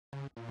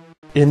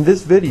In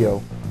this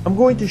video, I'm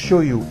going to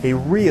show you a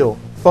real,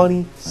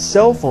 funny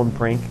cell phone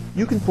prank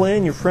you can play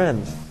on your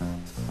friends.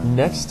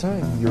 Next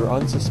time your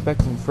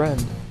unsuspecting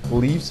friend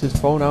leaves his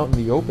phone out in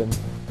the open,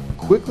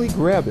 quickly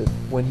grab it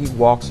when he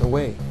walks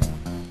away.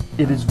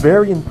 It is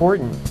very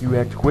important you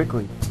act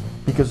quickly,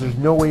 because there's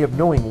no way of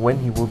knowing when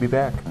he will be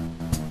back.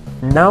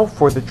 Now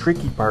for the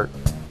tricky part.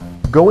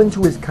 Go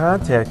into his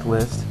contact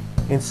list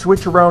and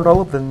switch around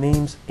all of the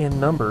names and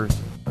numbers.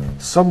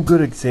 Some good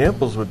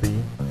examples would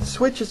be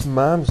switch his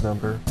mom's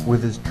number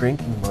with his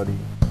drinking buddy,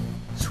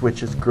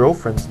 switch his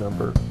girlfriend's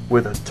number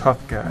with a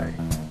tough guy,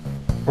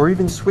 or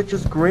even switch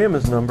his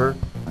grandma's number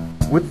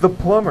with the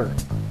plumber.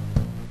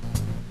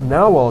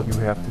 Now all you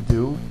have to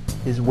do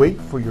is wait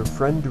for your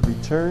friend to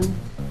return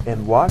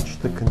and watch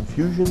the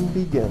confusion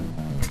begin.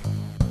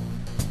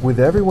 With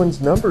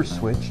everyone's numbers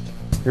switched,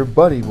 your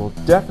buddy will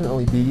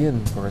definitely be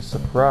in for a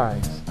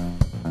surprise.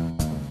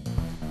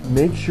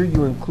 Make sure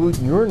you include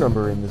your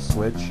number in the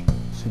switch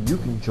so you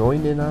can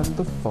join in on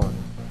the fun.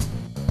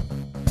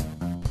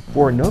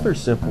 For another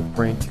simple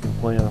prank you can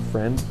play on a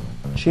friend,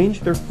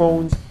 change their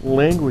phone's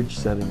language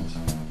settings.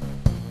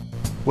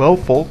 Well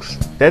folks,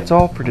 that's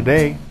all for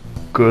today.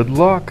 Good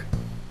luck!